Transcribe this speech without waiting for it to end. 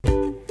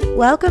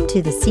Welcome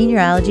to the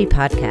Seniorologie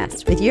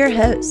podcast with your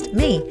host,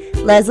 me,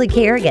 Leslie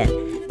Kerrigan,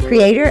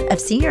 creator of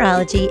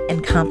Seniorologie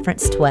and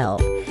Conference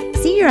 12.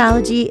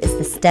 Seniorologie is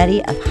the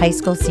study of high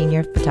school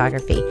senior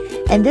photography,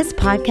 and this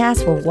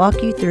podcast will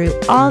walk you through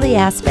all the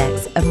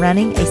aspects of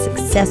running a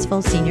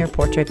successful senior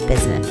portrait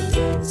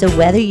business. So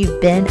whether you've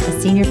been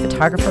a senior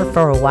photographer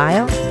for a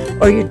while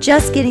or you're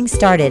just getting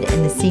started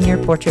in the senior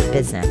portrait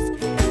business,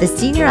 the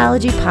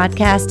Seniorologie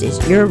podcast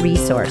is your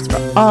resource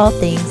for all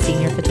things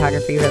senior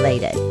photography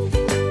related.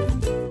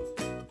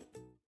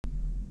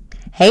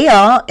 Hey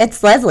y'all,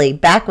 it's Leslie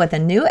back with a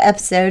new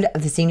episode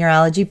of the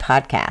Seniorologie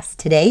podcast.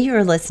 Today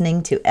you're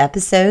listening to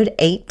episode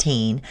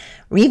 18,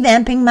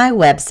 Revamping My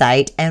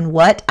Website and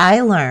What I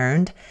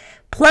Learned,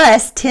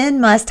 plus 10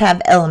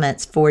 must-have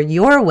elements for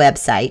your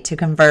website to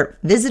convert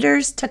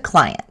visitors to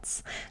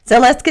clients. So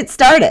let's get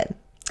started.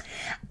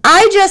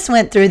 I just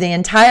went through the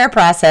entire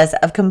process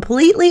of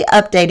completely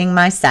updating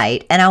my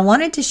site, and I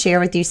wanted to share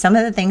with you some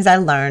of the things I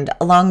learned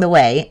along the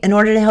way in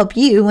order to help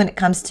you when it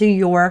comes to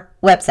your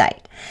website.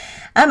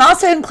 I'm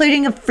also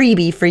including a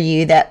freebie for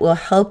you that will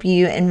help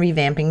you in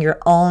revamping your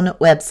own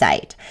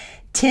website.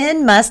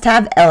 10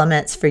 must-have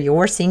elements for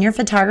your senior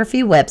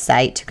photography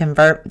website to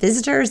convert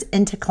visitors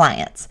into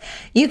clients.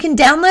 You can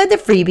download the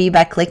freebie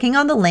by clicking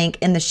on the link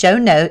in the show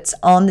notes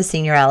on the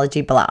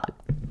Seniorologie blog.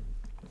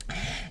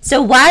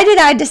 So why did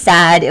I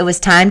decide it was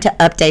time to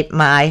update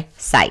my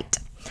site?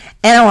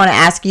 And I want to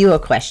ask you a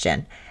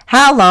question.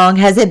 How long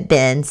has it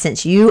been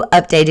since you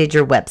updated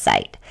your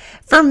website?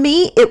 For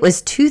me, it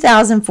was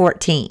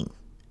 2014.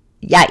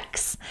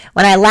 Yikes.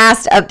 When I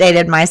last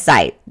updated my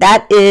site.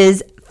 That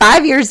is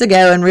 5 years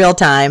ago in real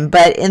time,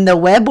 but in the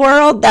web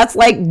world, that's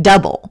like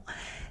double.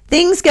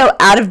 Things go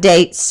out of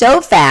date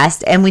so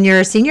fast, and when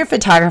you're a senior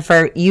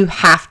photographer, you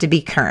have to be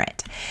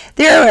current.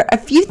 There are a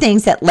few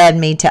things that led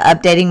me to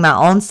updating my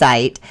own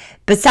site,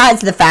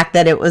 besides the fact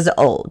that it was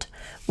old.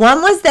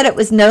 One was that it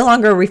was no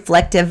longer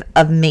reflective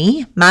of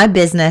me, my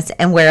business,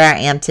 and where I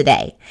am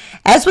today.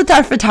 As with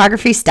our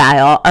photography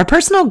style, our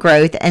personal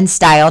growth and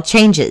style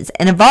changes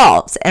and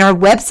evolves, and our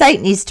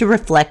website needs to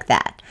reflect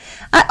that.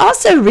 I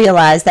also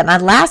realized that my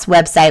last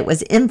website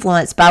was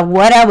influenced by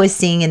what I was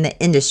seeing in the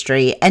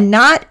industry and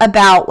not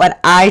about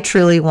what I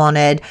truly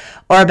wanted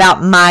or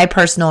about my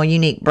personal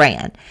unique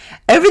brand.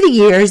 Over the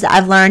years,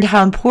 I've learned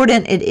how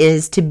important it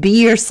is to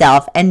be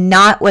yourself and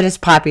not what is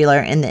popular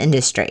in the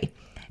industry.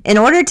 In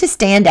order to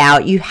stand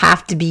out, you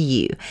have to be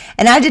you.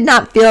 And I did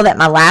not feel that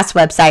my last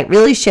website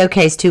really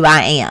showcased who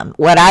I am,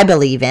 what I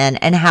believe in,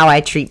 and how I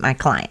treat my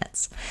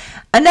clients.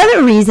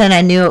 Another reason I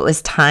knew it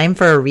was time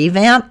for a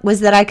revamp was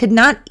that I could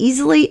not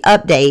easily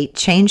update,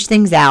 change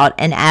things out,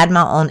 and add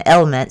my own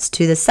elements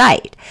to the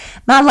site.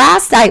 My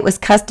last site was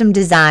custom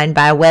designed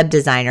by a web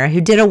designer who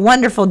did a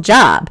wonderful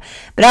job,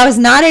 but I was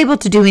not able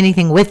to do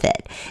anything with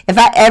it. If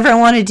I ever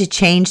wanted to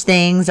change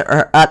things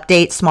or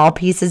update small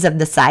pieces of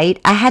the site,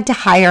 I had to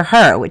hire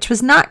her, which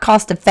was not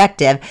cost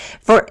effective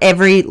for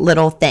every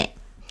little thing.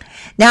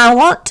 Now I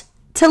want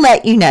to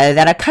let you know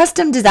that a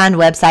custom designed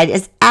website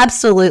is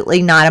absolutely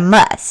not a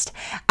must.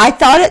 I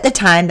thought at the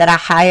time that I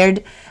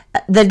hired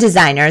the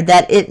designer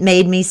that it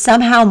made me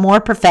somehow more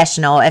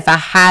professional if I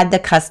had the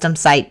custom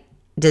site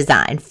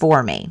designed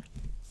for me.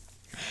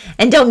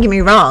 And don't get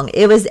me wrong,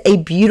 it was a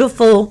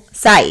beautiful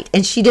site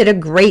and she did a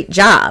great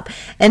job.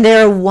 And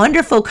there are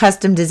wonderful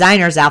custom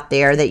designers out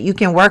there that you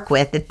can work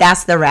with if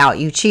that's the route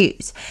you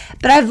choose.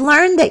 But I've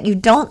learned that you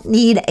don't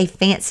need a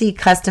fancy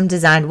custom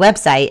designed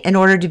website in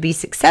order to be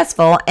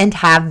successful and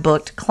have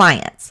booked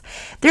clients.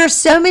 There are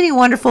so many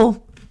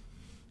wonderful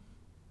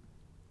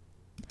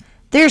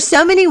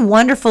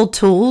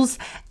tools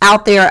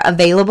out there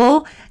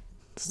available,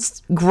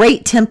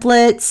 great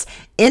templates,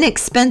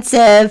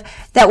 inexpensive,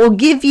 that will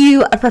give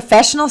you a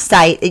professional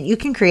site that you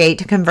can create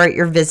to convert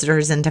your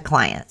visitors into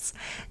clients.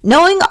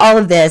 Knowing all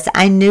of this,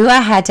 I knew I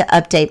had to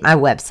update my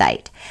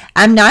website.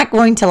 I'm not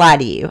going to lie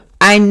to you.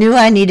 I knew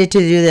I needed to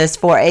do this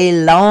for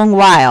a long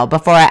while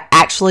before I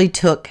actually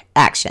took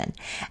action.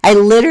 I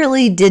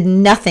literally did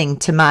nothing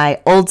to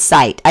my old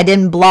site. I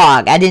didn't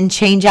blog. I didn't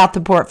change out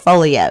the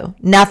portfolio.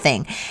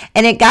 Nothing.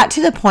 And it got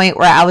to the point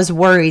where I was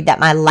worried that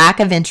my lack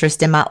of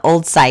interest in my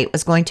old site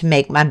was going to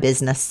make my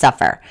business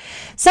suffer.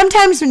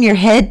 Sometimes when your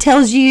head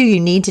tells you you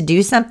need to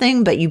do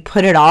something, but you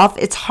put it off,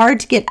 it's hard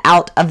to get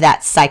out of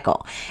that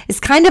cycle. It's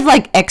kind of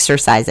like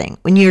exercising.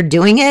 When you're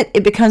doing it,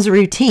 it becomes a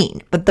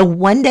routine. But the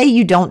one day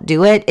you don't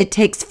do it, it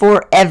takes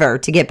forever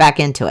to get back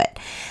into it.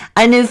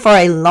 I knew for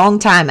a long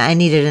time I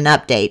needed an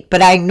update,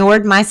 but I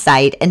ignored my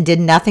site and did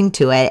nothing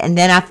to it. And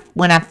then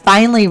when I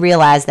finally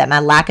realized that my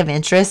lack of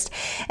interest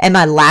and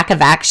my lack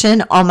of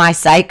action on my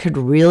site could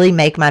really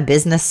make my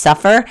business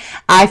suffer,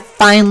 I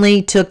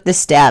finally took the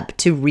step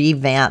to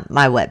revamp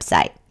my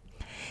website.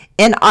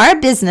 In our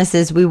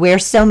businesses, we wear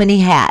so many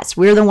hats.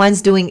 We're the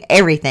ones doing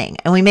everything,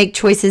 and we make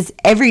choices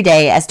every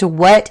day as to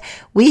what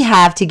we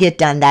have to get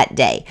done that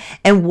day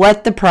and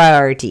what the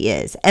priority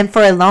is. And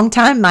for a long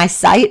time, my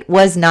site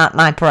was not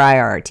my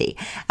priority.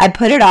 I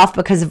put it off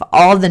because of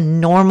all the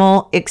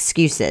normal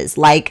excuses,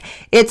 like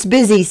it's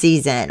busy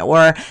season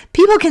or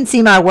people can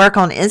see my work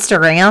on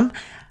Instagram.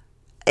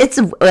 Is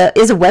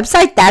a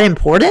website that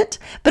important?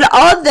 But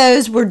all of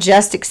those were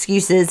just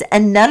excuses,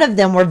 and none of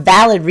them were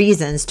valid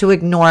reasons to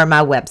ignore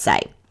my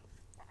website.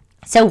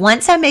 So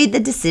once I made the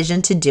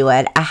decision to do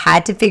it, I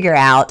had to figure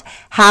out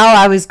how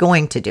I was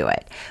going to do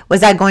it.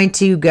 Was I going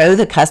to go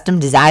the custom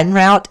design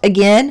route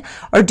again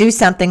or do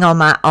something on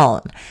my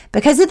own?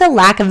 Because of the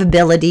lack of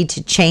ability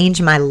to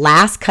change my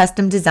last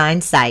custom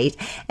design site,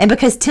 and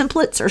because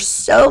templates are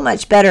so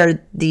much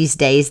better these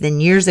days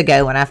than years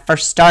ago when I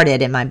first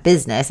started in my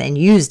business and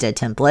used a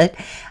template,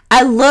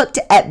 I looked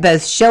at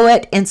both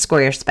Showit and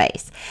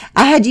Squarespace.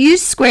 I had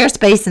used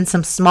Squarespace in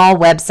some small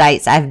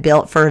websites I've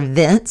built for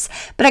events,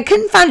 but I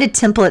couldn't find a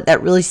template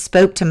that really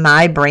spoke to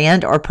my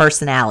brand or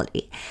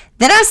personality.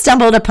 Then I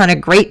stumbled upon a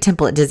great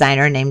template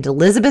designer named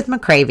Elizabeth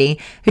McCravey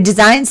who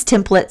designs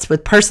templates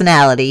with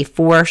personality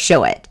for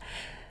Showit.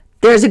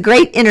 There's a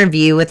great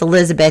interview with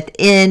Elizabeth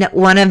in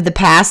one of the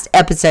past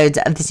episodes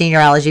of the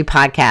Seniorologie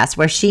podcast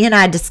where she and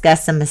I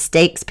discuss some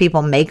mistakes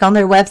people make on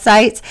their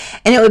websites,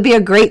 and it would be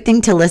a great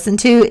thing to listen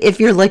to if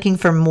you're looking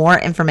for more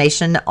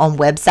information on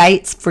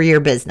websites for your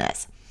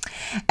business.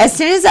 As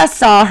soon as I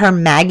saw her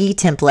Maggie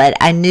template,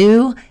 I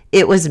knew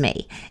it was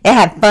me. It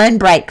had fun,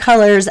 bright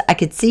colors. I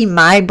could see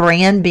my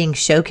brand being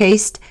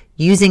showcased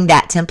using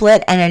that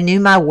template, and I knew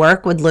my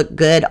work would look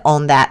good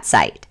on that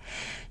site.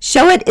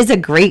 Showit is a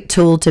great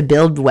tool to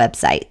build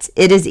websites.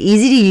 It is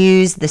easy to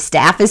use. The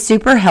staff is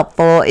super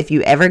helpful if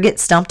you ever get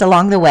stumped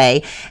along the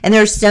way. And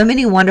there are so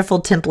many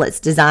wonderful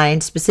templates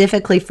designed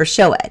specifically for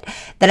Showit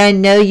that I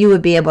know you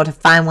would be able to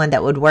find one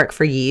that would work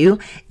for you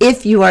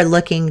if you are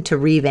looking to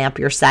revamp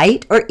your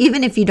site, or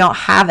even if you don't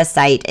have a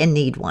site and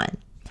need one.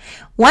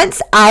 Once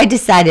I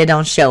decided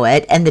on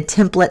Showit and the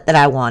template that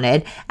I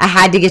wanted, I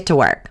had to get to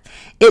work.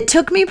 It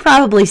took me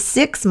probably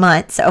 6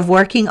 months of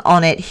working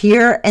on it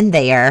here and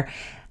there.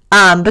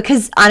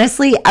 Because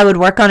honestly, I would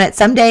work on it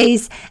some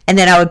days and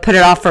then I would put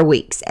it off for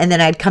weeks and then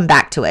I'd come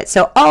back to it.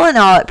 So all in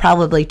all, it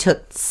probably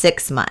took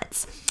 6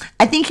 months.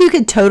 I think you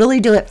could totally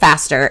do it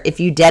faster if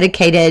you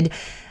dedicated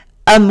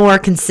a more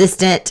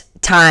consistent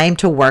time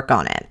to work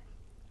on it.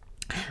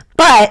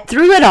 But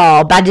through it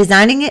all, by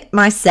designing it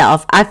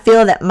myself, I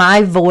feel that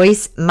my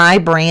voice, my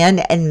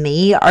brand, and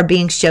me are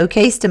being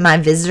showcased to my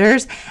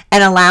visitors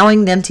and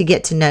allowing them to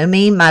get to know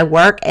me, my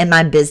work, and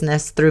my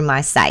business through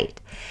my site.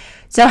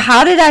 So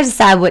how did I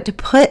decide what to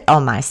put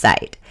on my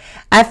site?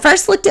 I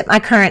first looked at my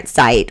current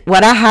site,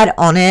 what I had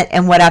on it,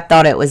 and what I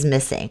thought it was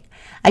missing.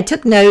 I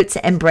took notes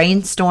and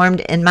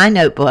brainstormed in my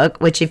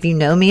notebook, which if you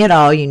know me at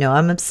all, you know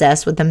I'm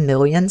obsessed with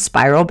 1,000,000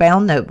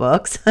 spiral-bound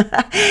notebooks.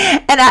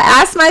 And I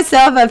asked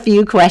myself a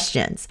few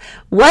questions.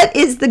 What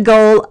is the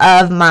goal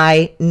of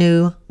my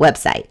new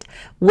website?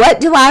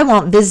 What do I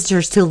want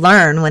visitors to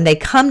learn when they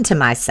come to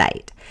my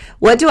site?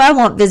 What do I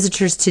want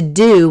visitors to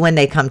do when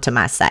they come to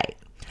my site?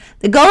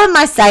 The goal of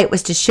my site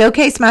was to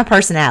showcase my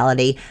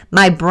personality,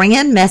 my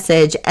brand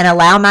message, and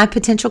allow my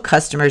potential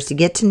customers to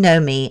get to know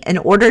me in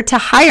order to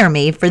hire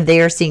me for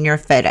their senior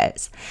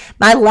photos.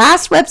 My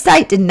last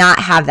website did not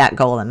have that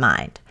goal in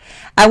mind.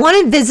 I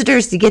wanted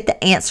visitors to get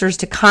the answers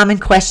to common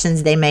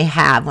questions they may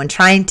have when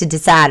trying to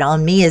decide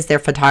on me as their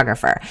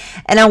photographer,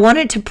 and I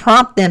wanted to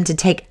prompt them to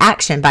take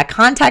action by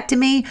contacting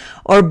me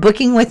or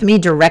booking with me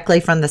directly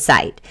from the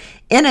site.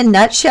 In a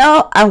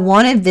nutshell, I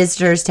wanted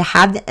visitors to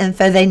have the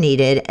info they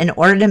needed in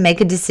order to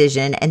make a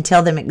decision and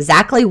tell them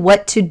exactly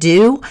what to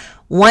do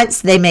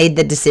once they made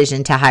the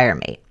decision to hire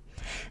me.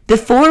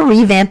 Before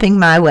revamping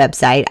my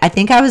website, I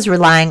think I was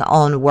relying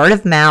on word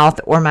of mouth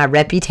or my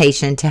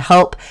reputation to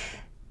help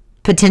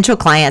potential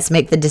clients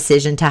make the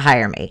decision to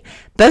hire me.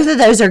 Both of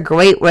those are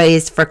great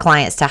ways for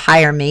clients to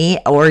hire me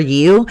or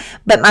you,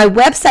 but my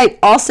website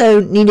also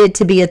needed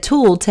to be a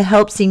tool to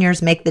help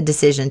seniors make the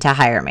decision to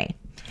hire me.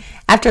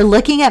 After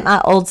looking at my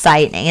old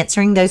site and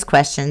answering those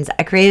questions,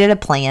 I created a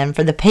plan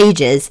for the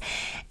pages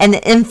and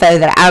the info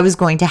that I was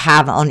going to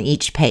have on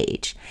each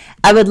page.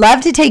 I would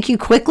love to take you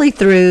quickly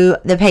through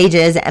the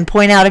pages and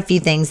point out a few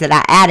things that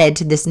I added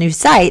to this new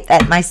site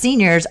that my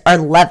seniors are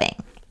loving.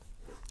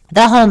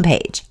 The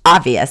homepage,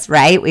 obvious,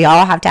 right? We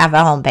all have to have a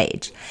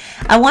homepage.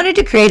 I wanted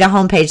to create a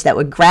homepage that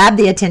would grab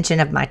the attention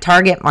of my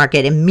target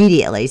market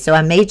immediately, so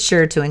I made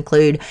sure to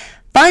include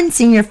fun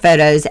senior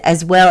photos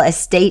as well as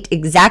state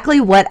exactly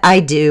what I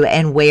do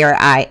and where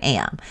I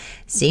am.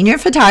 Senior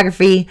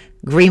photography,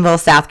 Greenville,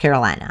 South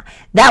Carolina.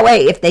 That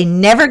way, if they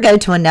never go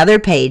to another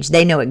page,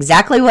 they know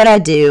exactly what I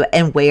do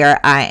and where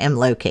I am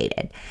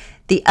located.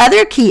 The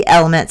other key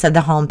elements of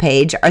the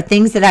homepage are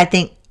things that I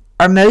think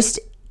are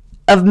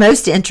of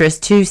most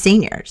interest to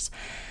seniors.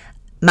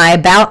 My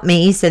about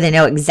me, so they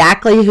know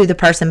exactly who the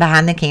person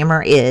behind the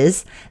camera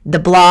is. The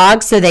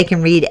blog, so they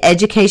can read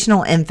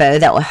educational info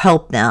that will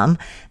help them.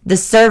 the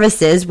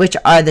services, which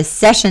are the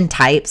session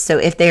types. So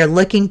if they are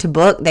looking to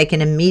book, they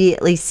can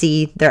immediately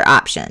see their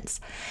options.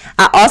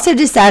 I also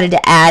decided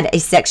to add a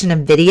section of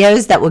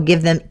videos that will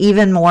give them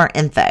even more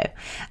info.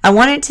 I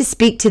wanted to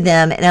speak to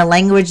them in a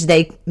language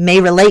they may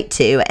relate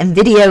to, and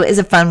video is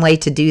a fun way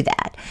to do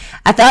that.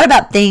 I thought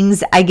about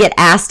things I get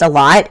asked a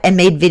lot and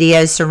made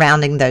videos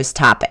surrounding those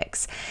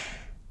topics.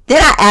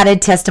 Then I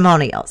added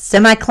testimonials, so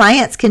my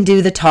clients can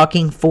do the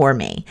talking for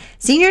me.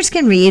 Seniors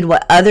can read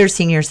what other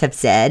seniors have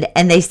said,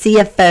 and they see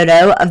a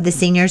photo of the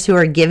seniors who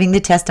are giving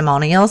the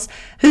testimonials,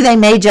 who they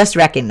may just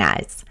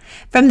recognize.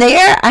 From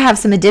there, I have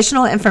some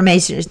additional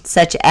information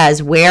such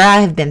as where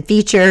I have been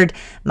featured,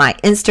 my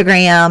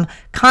Instagram,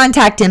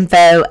 contact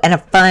info, and a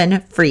fun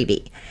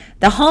freebie.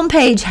 The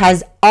homepage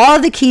has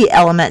all the key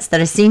elements that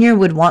a senior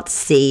would want to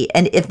see,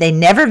 and if they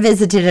never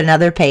visited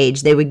another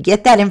page, they would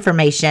get that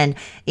information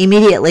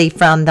immediately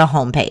from the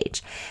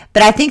homepage.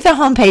 But I think the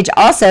homepage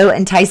also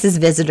entices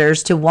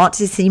visitors to want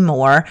to see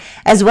more,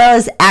 as well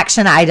as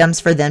action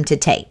items for them to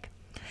take.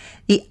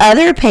 The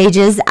other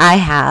pages I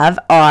have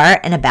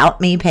are an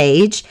About Me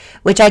page,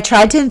 which I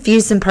tried to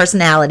infuse some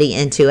personality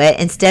into it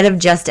instead of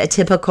just a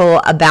typical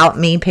About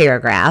Me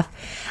paragraph.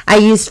 I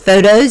used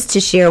photos to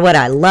share what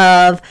I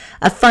love,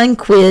 a fun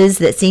quiz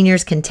that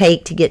seniors can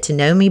take to get to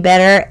know me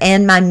better,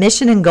 and my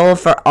mission and goal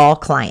for all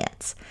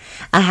clients.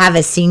 I have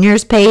a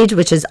seniors page,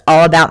 which is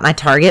all about my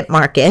target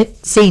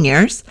market,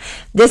 seniors.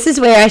 This is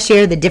where I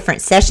share the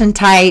different session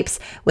types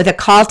with a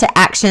call to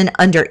action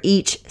under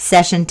each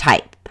session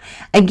type.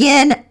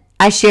 Again,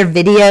 I share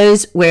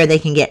videos where they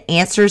can get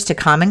answers to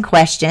common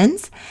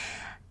questions.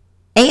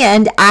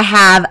 And I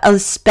have a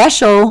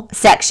special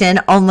section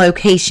on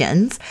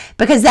locations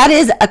because that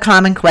is a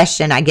common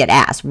question I get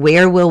asked.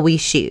 Where will we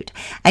shoot?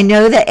 I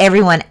know that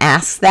everyone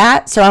asks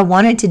that, so I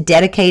wanted to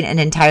dedicate an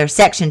entire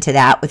section to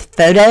that with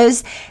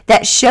photos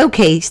that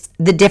showcase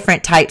the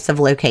different types of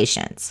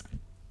locations.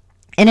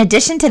 In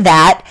addition to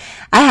that,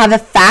 I have a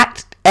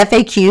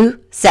FAQ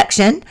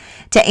section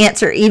to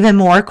answer even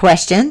more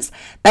questions.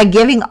 By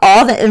giving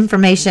all the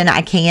information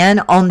I can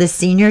on the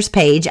seniors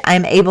page, I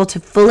am able to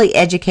fully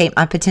educate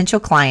my potential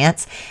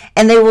clients,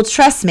 and they will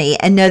trust me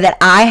and know that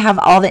I have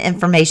all the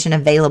information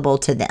available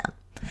to them.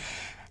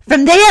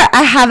 From there,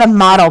 I have a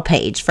model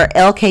page for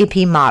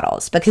LKP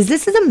models because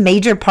this is a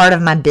major part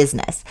of my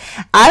business.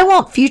 I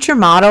want future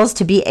models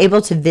to be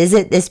able to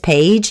visit this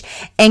page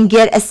and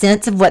get a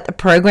sense of what the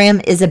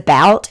program is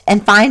about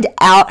and find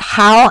out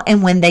how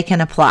and when they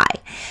can apply.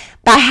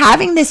 By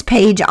having this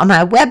page on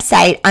my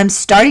website, I'm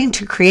starting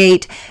to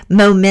create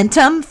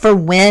momentum for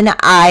when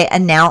I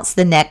announce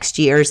the next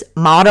year's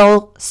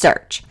model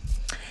search.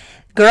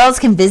 Girls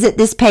can visit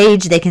this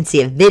page, they can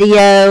see a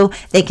video,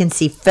 they can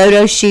see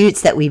photo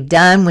shoots that we've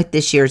done with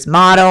this year's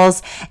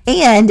models,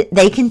 and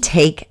they can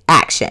take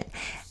action.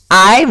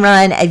 I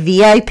run a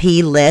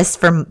VIP list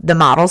for the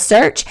model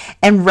search,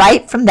 and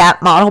right from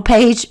that model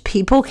page,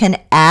 people can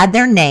add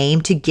their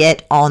name to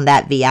get on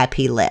that VIP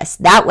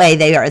list. That way,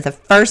 they are the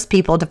first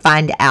people to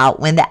find out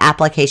when the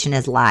application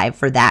is live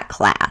for that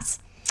class.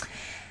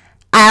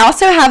 I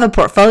also have a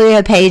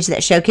portfolio page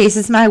that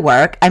showcases my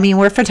work. I mean,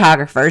 we're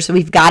photographers, so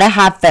we've got to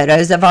have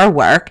photos of our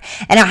work.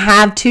 And I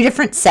have two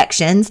different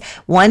sections,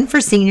 one for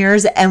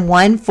seniors and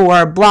one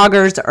for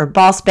bloggers or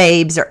boss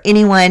babes or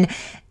anyone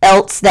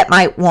else that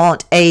might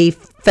want a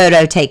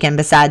photo taken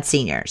besides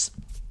seniors.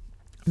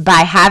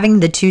 By having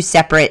the two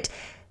separate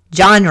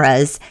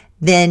genres,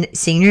 then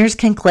seniors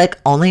can click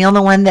only on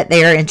the one that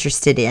they are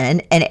interested in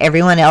and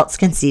everyone else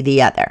can see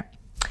the other.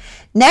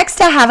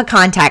 Next, I have a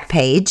contact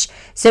page,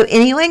 so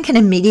anyone can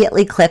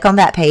immediately click on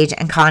that page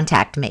and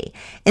contact me.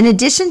 In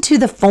addition to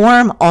the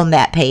form on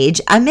that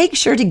page, I make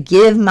sure to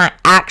give my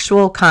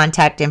actual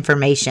contact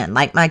information,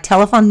 like my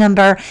telephone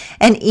number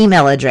and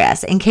email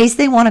address, in case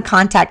they want to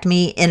contact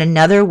me in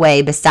another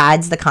way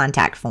besides the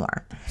contact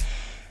form.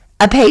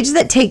 A page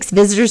that takes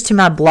visitors to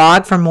my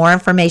blog for more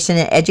information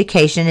and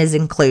education is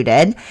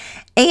included,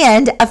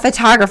 and a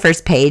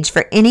photographer's page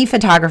for any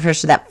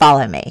photographers that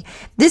follow me.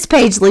 This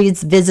page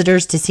leads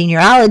visitors to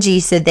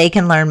Seniorologie so they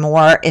can learn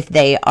more if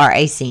they are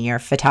a senior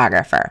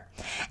photographer.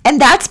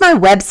 And that's my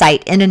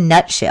website in a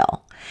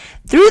nutshell.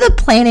 Through the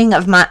planning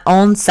of my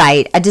own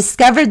site, I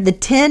discovered the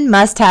 10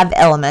 must-have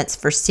elements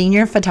for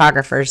senior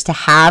photographers to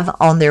have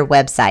on their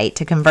website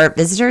to convert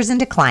visitors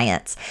into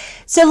clients.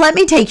 So let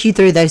me take you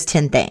through those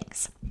 10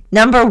 things.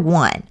 Number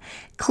 1.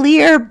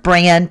 Clear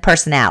brand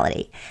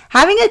personality.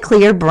 Having a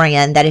clear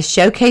brand that is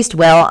showcased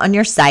well on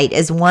your site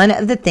is one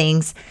of the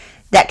things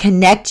that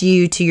connect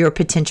you to your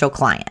potential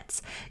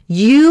clients.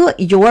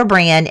 Your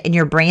brand, and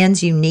your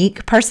brand's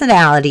unique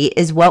personality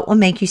is what will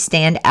make you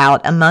stand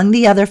out among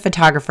the other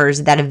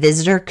photographers that a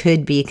visitor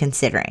could be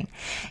considering.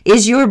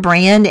 Is your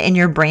brand and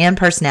your brand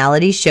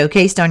personality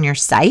showcased on your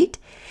site?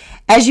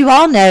 As you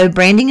all know,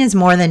 branding is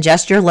more than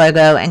just your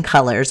logo and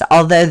colors,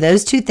 although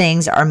those two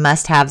things are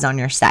must-haves on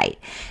your site.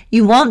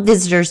 You want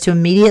visitors to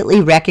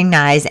immediately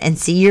recognize and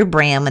see your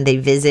brand when they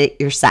visit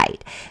your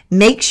site.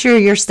 Make sure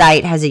your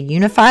site has a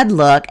unified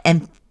look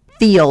and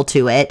feel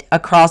to it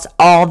across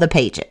all the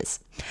pages.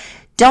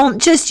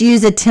 Don't just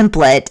use a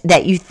template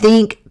that you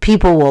think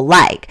people will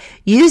like.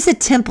 Use a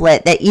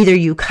template that either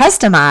you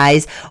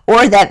customize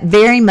or that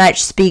very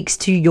much speaks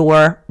to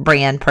your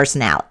brand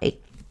personality.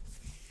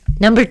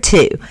 Number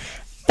 2,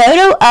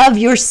 photo of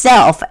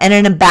yourself and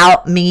an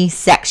About Me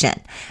section.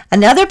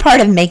 Another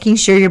part of making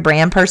sure your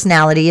brand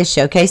personality is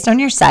showcased on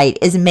your site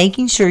is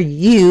making sure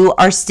you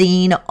are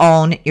seen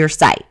on your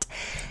site.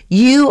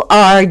 You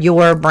are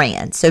your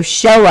brand, so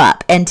show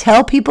up and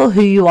tell people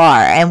who you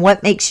are and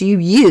what makes you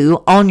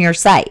you on your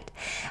site.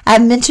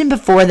 I've mentioned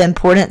before the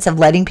importance of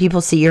letting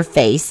people see your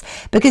face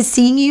because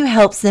seeing you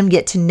helps them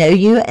get to know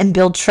you and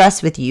build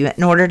trust with you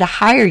in order to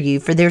hire you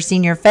for their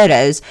senior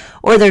photos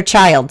or their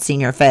child's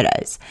senior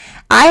photos.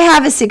 I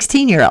have a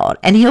 16-year-old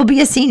and he'll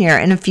be a senior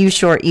in a few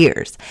short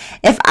years.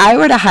 If I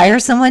were to hire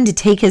someone to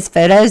take his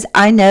photos,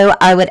 I know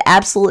I would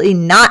absolutely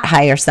not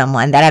hire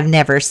someone that I've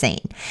never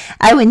seen.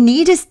 I would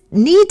need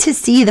to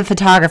see the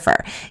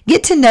photographer,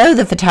 get to know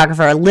the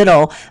photographer a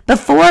little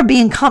before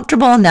being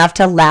comfortable enough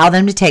to allow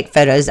them to take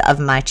photos of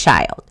my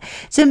child.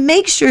 So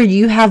make sure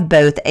you have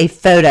both a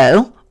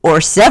photo or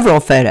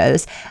several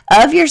photos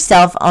of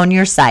yourself on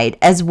your site,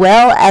 as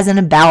well as an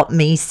About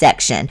Me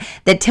section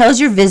that tells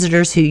your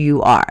visitors who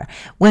you are.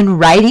 When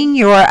writing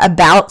your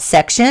About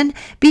section,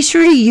 be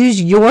sure to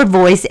use your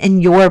voice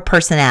and your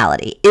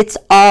personality. It's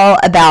all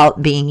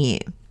about being you.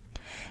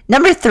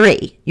 Number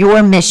 3,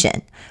 your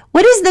mission.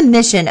 What is the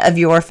mission of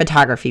your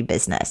photography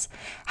business?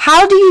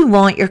 How do you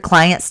want your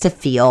clients to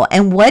feel,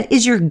 and what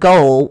is your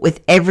goal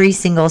with every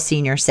single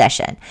senior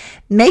session?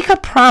 Make a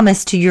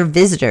promise to your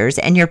visitors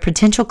and your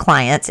potential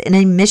clients in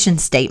a mission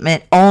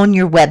statement on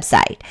your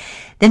website.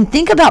 Then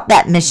think about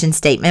that mission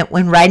statement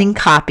when writing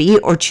copy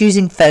or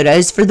choosing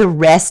photos for the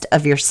rest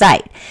of your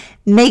site.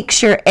 Make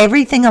sure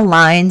everything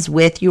aligns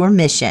with your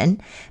mission.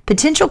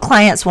 Potential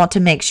clients want to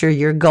make sure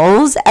your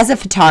goals as a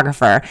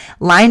photographer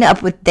line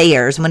up with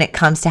theirs when it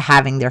comes to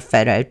having their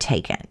photo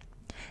taken.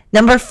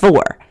 Number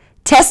 4,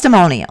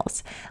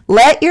 testimonials.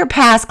 Let your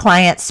past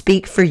clients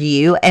speak for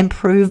you and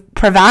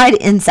provide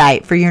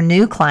insight for your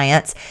new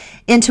clients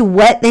into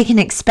what they can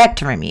expect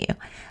from you.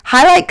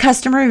 Highlight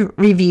customer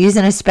reviews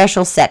in a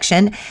special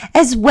section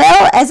as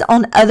well as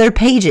on other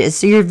pages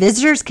so your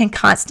visitors can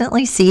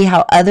constantly see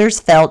how others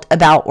felt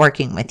about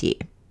working with you.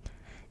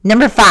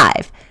 Number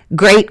 5,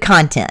 great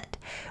content.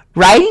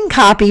 Writing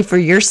copy for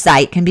your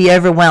site can be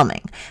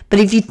overwhelming, but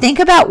if you think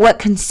about what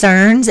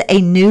concerns a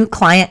new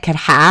client could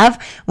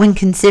have when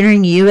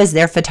considering you as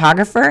their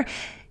photographer,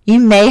 you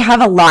may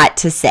have a lot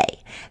to say.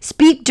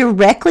 Speak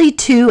directly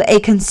to a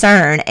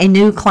concern a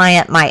new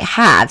client might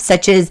have,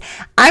 such as,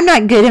 I'm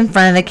not good in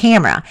front of the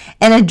camera,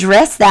 and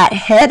address that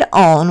head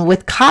on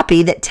with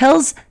copy that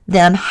tells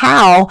them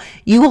how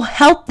you will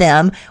help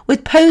them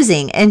with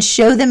posing and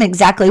show them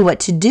exactly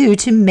what to do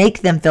to make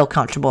them feel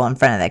comfortable in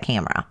front of the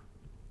camera.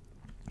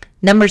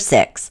 Number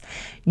 6,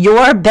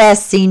 your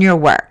best senior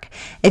work.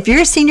 If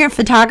you're a senior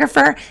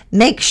photographer,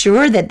 make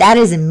sure that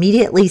is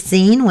immediately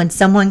seen when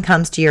someone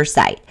comes to your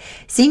site.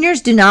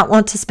 Seniors do not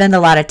want to spend a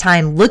lot of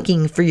time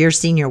looking for your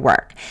senior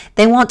work.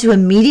 They want to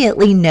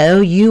immediately know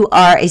you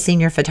are a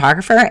senior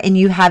photographer and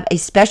you have a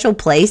special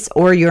place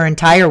or your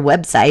entire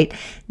website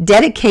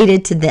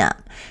dedicated to them.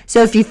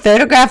 So if you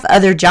photograph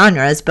other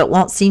genres but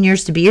want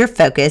seniors to be your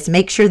focus,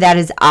 make sure that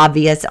is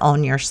obvious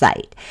on your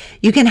site.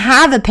 You can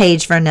have a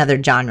page for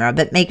another genre,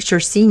 but make sure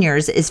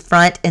seniors is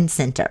front and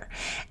center.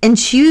 And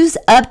choose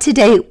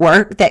up-to-date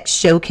work that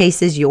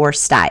showcases your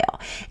style.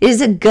 It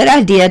is a good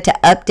idea to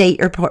update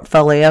your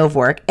portfolio of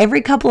work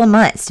every couple of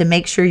months to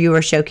make sure you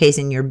are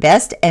showcasing your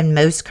best and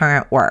most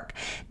current work,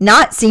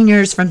 not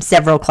seniors from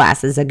several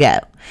classes ago.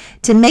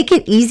 To make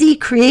it easy,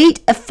 create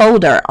a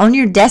folder on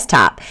your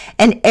desktop,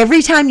 and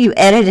every time you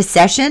edit a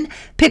session,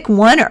 pick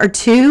 1 or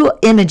 2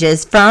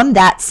 images from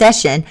that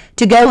session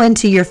to go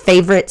into your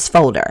favorites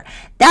folder.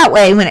 That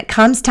way, when it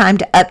comes time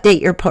to update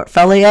your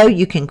portfolio,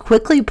 you can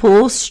quickly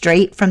pull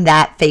straight from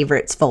that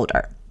favorites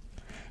folder.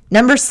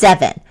 Number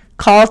 7,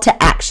 call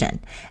to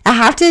action. I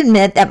have to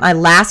admit that my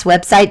last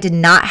website did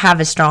not have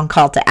a strong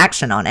call to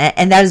action on it,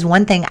 and that is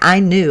one thing I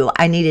knew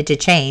I needed to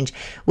change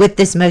with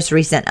this most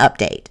recent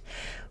update.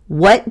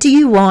 What do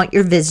you want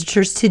your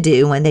visitors to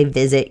do when they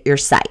visit your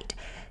site?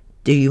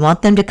 Do you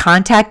want them to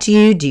contact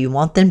you? Do you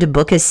want them to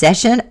book a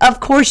session? Of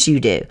course you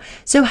do.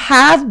 So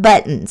have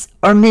buttons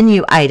or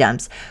menu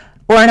items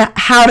or a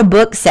how to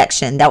book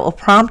section that will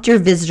prompt your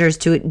visitors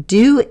to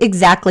do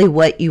exactly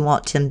what you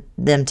want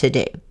them to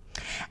do.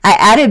 I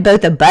added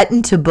both a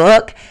button to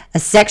book, a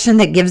section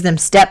that gives them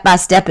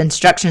step-by-step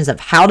instructions of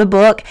how to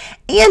book,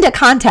 and a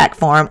contact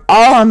form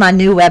all on my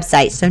new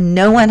website so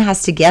no one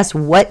has to guess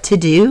what to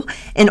do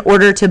in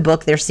order to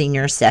book their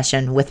senior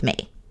session with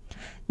me.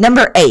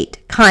 Number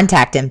 8,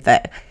 contact info.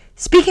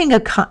 Speaking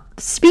of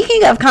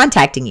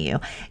contacting you,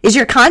 is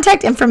your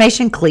contact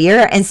information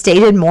clear and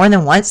stated more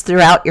than once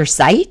throughout your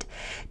site?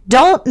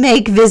 Don't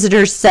make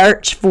visitors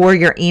search for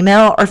your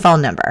email or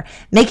phone number.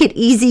 Make it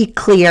easy,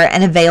 clear,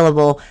 and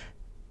available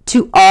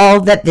to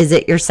all that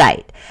visit your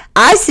site.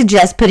 I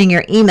suggest putting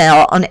your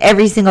email on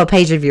every single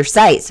page of your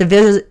site so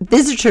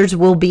visitors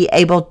will be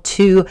able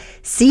to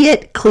see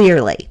it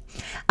clearly.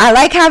 I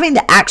like having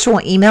the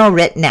actual email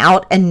written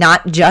out and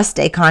not just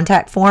a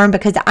contact form,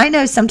 because I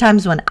know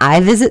sometimes when I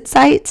visit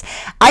sites,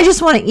 I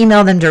just want to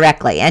email them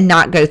directly and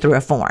not go through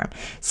a form.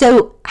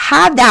 So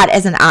have that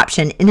as an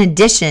option in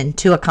addition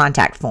to a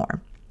contact form.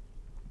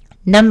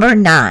 Number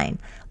 9,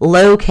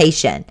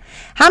 location.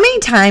 How many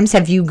times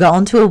have you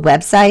gone to a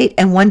website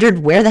and wondered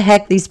where the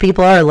heck these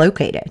people are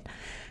located?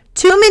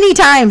 Too many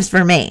times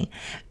for me.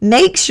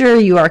 Make sure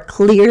you are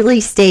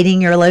clearly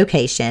stating your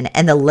location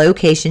and the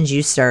locations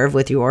you serve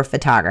with your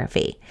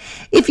photography.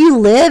 If you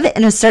live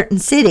in a certain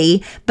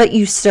city, but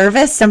you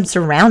service some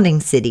surrounding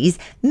cities,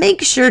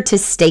 make sure to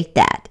state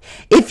that.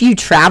 If you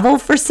travel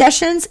for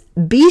sessions,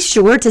 be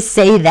sure to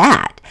say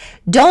that.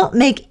 Don't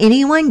make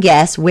anyone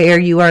guess where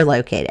you are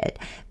located.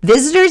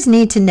 Visitors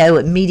need to know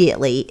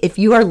immediately if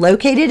you are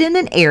located in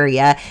an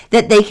area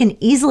that they can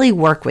easily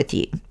work with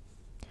you.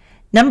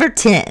 Number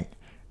 10.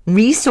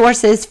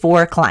 Resources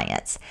for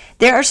clients.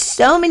 There are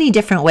so many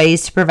different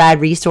ways to provide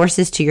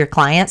resources to your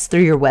clients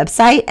through your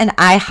website, and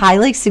I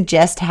highly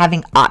suggest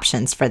having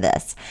options for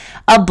this.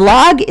 A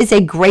blog is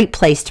a great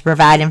place to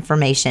provide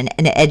information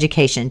and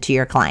education to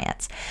your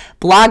clients.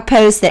 Blog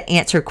posts that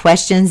answer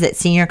questions that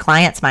senior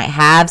clients might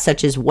have,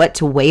 such as what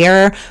to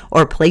wear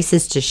or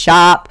places to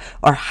shop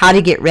or how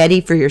to get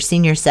ready for your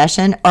senior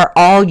session, are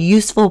all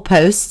useful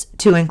posts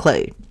to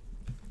include.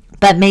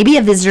 But maybe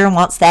a visitor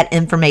wants that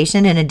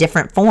information in a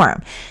different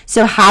form.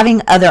 So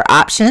having other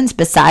options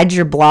besides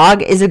your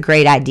blog is a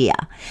great idea.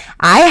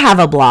 I have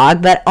a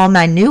blog, but on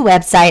my new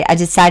website, I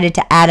decided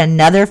to add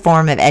another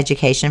form of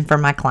education for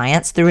my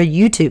clients through a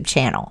YouTube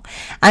channel.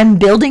 I'm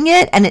building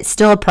it and it's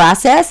still a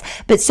process,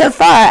 but so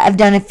far I've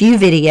done a few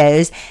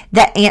videos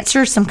that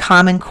answer some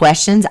common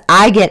questions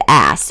I get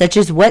asked, such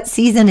as what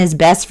season is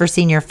best for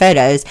senior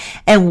photos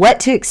and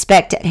what to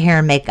expect at hair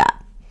and makeup.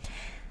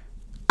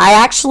 I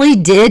actually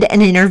did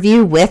an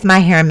interview with my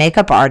hair and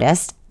makeup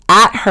artist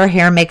at her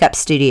hair and makeup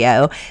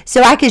studio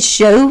so I could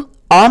show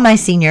all my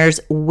seniors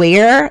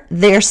where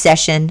their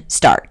session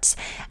starts.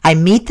 I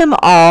meet them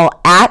all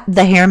at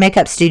the hair and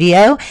makeup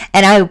studio,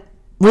 and I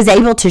was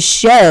able to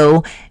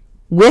show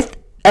with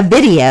a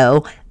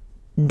video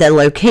the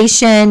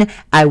location.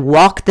 I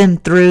walked them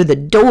through the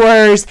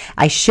doors.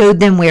 I showed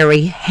them where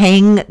we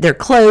hang their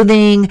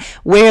clothing,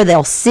 where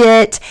they'll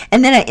sit,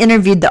 and then I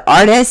interviewed the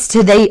artist,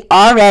 so they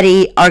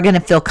already are going to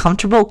feel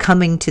comfortable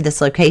coming to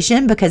this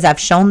location because I've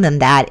shown them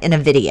that in a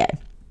video.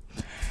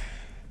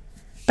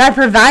 By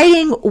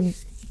providing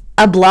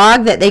a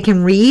blog that they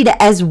can read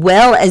as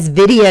well as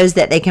videos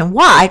that they can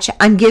watch,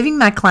 I'm giving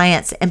my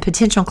clients and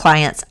potential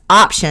clients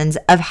options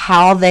of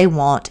how they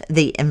want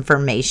the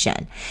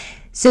information.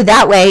 So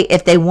that way,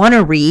 if they want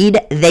to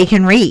read, they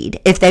can read.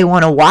 If they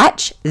want to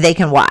watch, they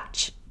can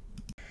watch.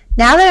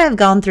 Now that I've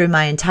gone through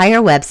my entire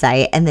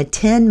website and the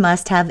 10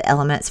 must-have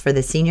elements for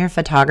the senior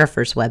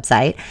photographer's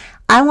website,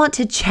 I want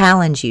to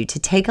challenge you to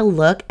take a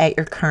look at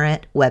your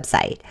current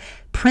website.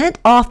 Print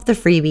off the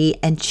freebie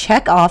and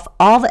check off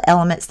all the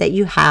elements that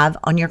you have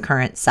on your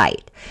current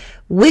site.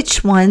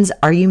 Which ones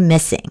are you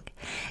missing?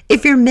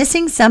 If you're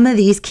missing some of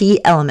these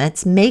key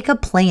elements, make a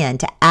plan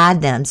to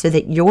add them so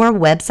that your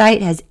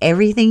website has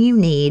everything you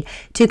need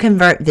to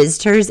convert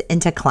visitors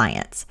into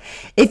clients.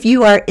 If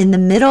you are in the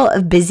middle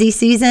of busy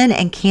season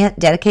and can't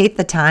dedicate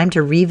the time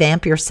to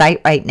revamp your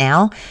site right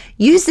now,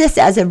 use this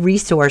as a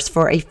resource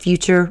for a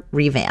future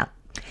revamp.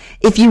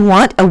 If you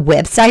want a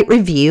website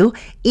review,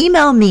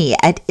 email me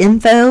at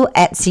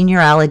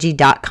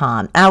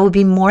info@seniorologie.com. I will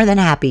be more than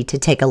happy to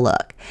take a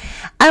look.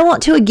 I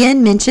want to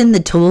again mention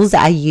the tools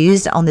I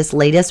used on this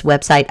latest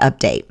website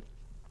update.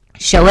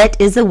 Showit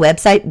is a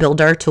website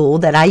builder tool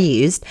that I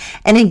used,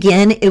 and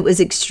again, it was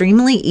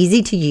extremely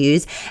easy to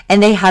use,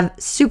 and they have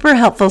super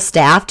helpful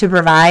staff to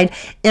provide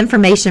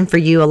information for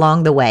you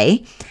along the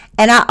way.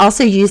 And I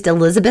also used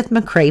Elizabeth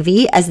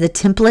McCravey as the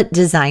template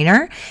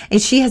designer,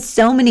 and she has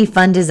so many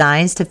fun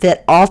designs to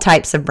fit all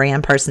types of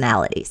brand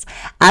personalities.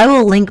 I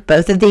will link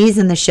both of these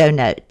in the show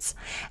notes.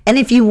 And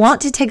if you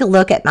want to take a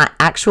look at my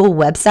actual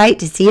website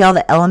to see all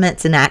the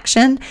elements in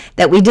action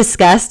that we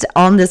discussed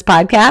on this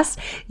podcast,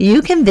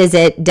 you can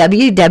visit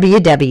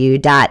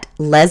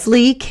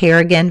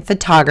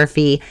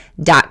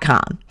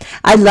www.lesliekerriganphotography.com.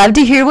 I'd love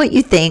to hear what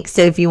you think,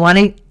 so if you want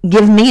to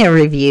give me a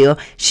review,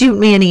 shoot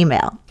me an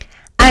email.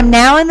 I'm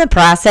now in the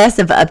process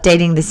of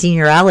updating the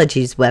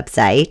Seniorologie's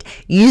website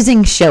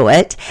using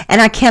Showit,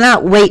 and I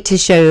cannot wait to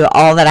show you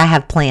all that I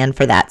have planned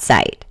for that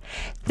site.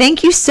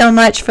 Thank you so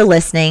much for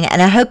listening,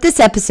 and I hope this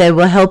episode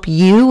will help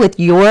you with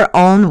your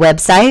own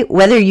website,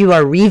 whether you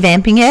are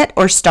revamping it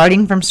or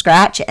starting from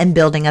scratch and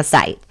building a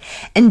site.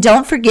 And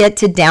don't forget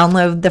to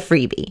download the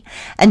freebie.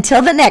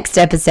 Until the next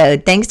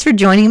episode, thanks for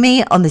joining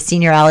me on the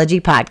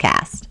Seniorologie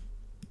podcast.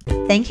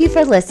 Thank you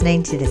for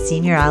listening to the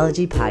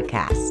Seniorologie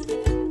podcast.